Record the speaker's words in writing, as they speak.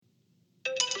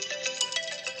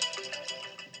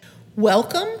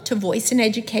Welcome to Voice in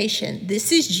Education.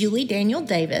 This is Julie Daniel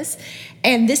Davis,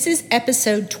 and this is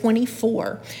episode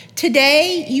 24.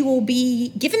 Today, you will be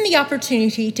given the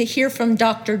opportunity to hear from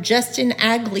Dr. Justin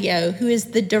Aglio, who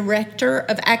is the Director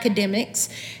of Academics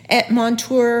at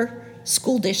Montour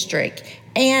School District.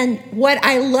 And what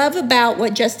I love about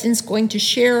what Justin's going to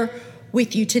share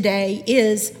with you today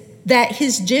is that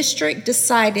his district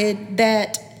decided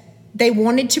that they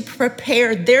wanted to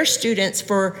prepare their students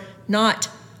for not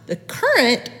the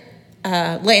current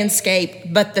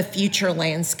landscape, but the future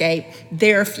landscape,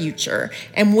 their future.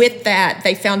 And with that,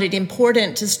 they found it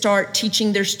important to start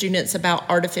teaching their students about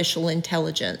artificial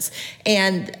intelligence.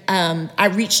 And I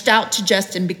reached out to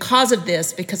Justin because of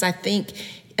this, because I think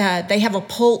they have a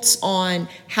pulse on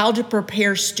how to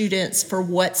prepare students for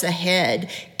what's ahead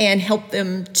and help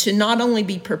them to not only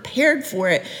be prepared for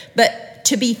it, but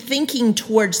to be thinking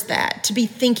towards that, to be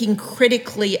thinking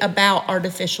critically about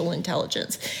artificial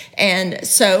intelligence. And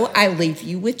so I leave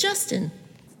you with Justin.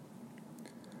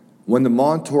 When the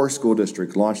Montour School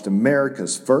District launched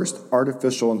America's first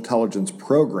artificial intelligence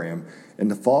program in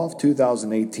the fall of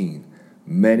 2018,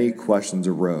 many questions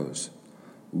arose.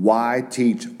 Why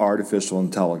teach artificial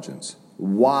intelligence?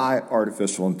 Why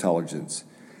artificial intelligence?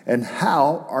 And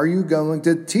how are you going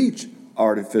to teach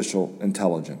artificial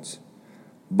intelligence?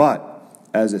 But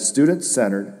as a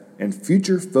student-centered and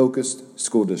future-focused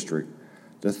school district,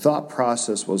 the thought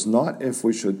process was not if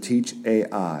we should teach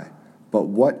AI, but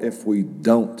what if we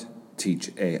don't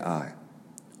teach AI?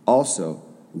 Also,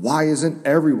 why isn't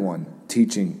everyone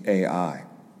teaching AI?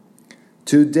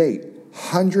 To date,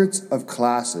 hundreds of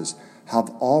classes have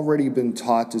already been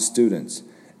taught to students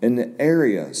in the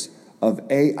areas of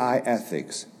AI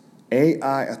ethics,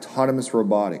 AI autonomous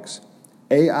robotics,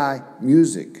 AI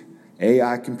music,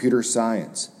 AI computer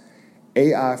science,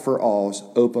 AI for All's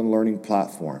open learning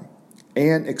platform,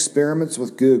 and experiments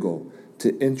with Google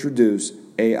to introduce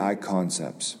AI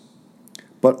concepts.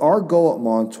 But our goal at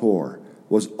Montour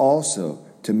was also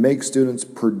to make students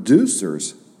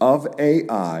producers of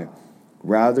AI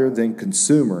rather than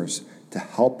consumers to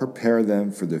help prepare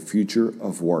them for the future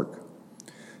of work.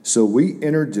 So we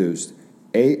introduced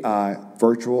AI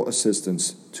virtual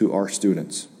assistants to our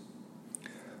students.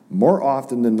 More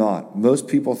often than not, most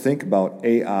people think about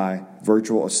AI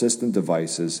virtual assistant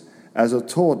devices as a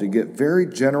tool to get very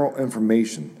general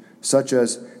information, such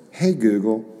as, "Hey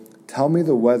Google, tell me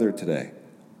the weather today,"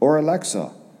 or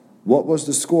 "Alexa, what was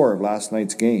the score of last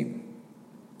night's game?"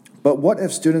 But what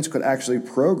if students could actually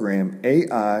program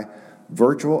AI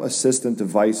virtual assistant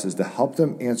devices to help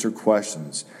them answer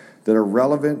questions that are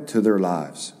relevant to their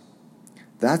lives?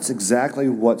 That's exactly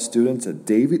what students at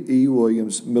David E.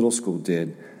 Williams Middle School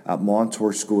did at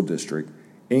Montour School District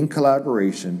in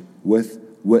collaboration with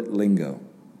WitLingo.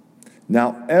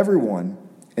 Now everyone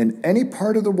in any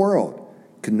part of the world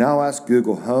can now ask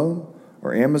Google Home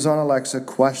or Amazon Alexa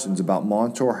questions about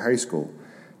Montour High School,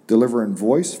 delivering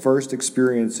voice-first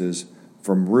experiences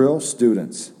from real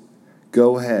students.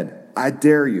 Go ahead, I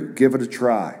dare you, give it a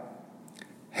try.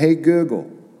 "Hey Google,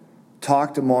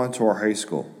 talk to Montour High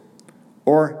School."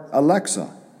 Or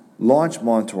 "Alexa, launch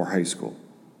Montour High School."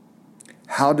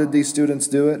 How did these students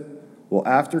do it? Well,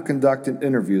 after conducting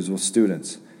interviews with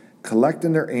students,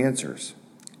 collecting their answers,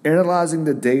 analyzing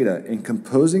the data, and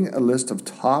composing a list of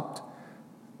top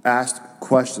asked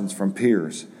questions from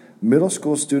peers, middle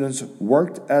school students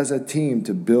worked as a team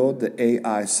to build the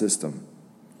AI system.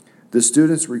 The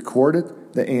students recorded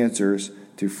the answers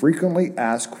to frequently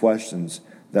asked questions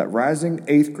that rising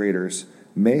 8th graders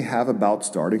may have about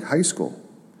starting high school.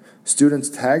 Students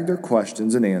tagged their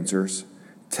questions and answers,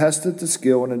 tested the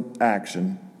skill in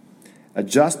action,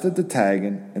 adjusted the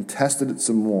tagging, and tested it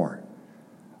some more,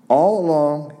 all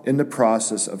along in the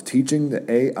process of teaching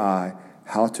the AI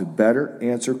how to better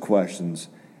answer questions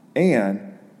and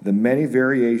the many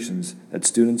variations that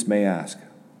students may ask.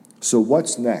 So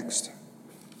what's next?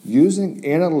 Using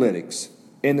analytics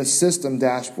in the system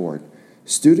dashboard,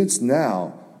 students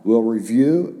now will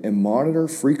review and monitor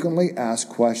frequently asked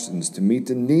questions to meet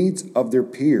the needs of their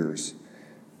peers.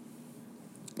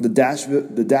 The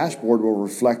dashboard will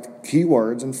reflect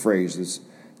keywords and phrases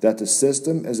that the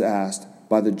system is asked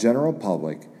by the general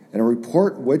public and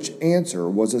report which answer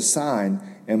was assigned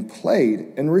and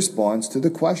played in response to the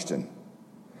question.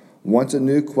 Once a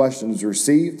new question is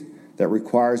received that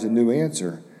requires a new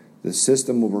answer, the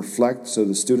system will reflect so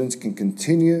the students can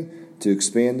continue to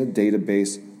expand the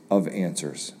database of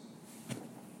answers.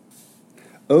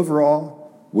 Overall,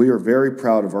 we are very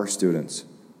proud of our students,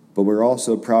 but we're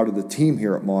also proud of the team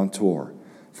here at Montour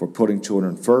for putting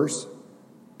children first,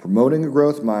 promoting a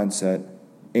growth mindset,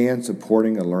 and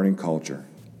supporting a learning culture.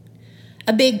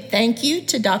 A big thank you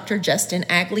to Dr. Justin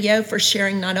Aglio for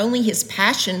sharing not only his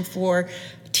passion for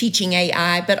teaching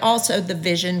AI, but also the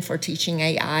vision for teaching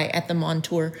AI at the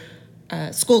Montour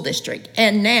School District.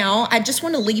 And now I just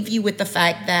want to leave you with the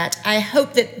fact that I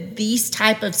hope that these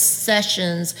type of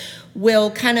sessions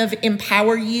will kind of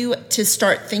empower you to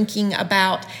start thinking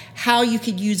about how you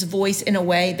could use voice in a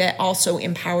way that also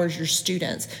empowers your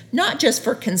students, not just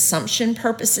for consumption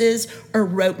purposes or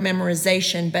rote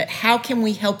memorization, but how can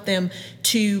we help them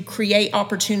to create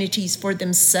opportunities for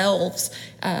themselves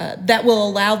that will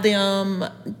allow them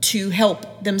to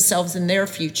help themselves in their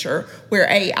future, where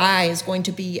AI is going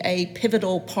to be a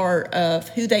pivotal part of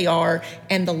who they are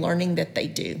and the learning that they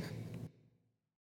do.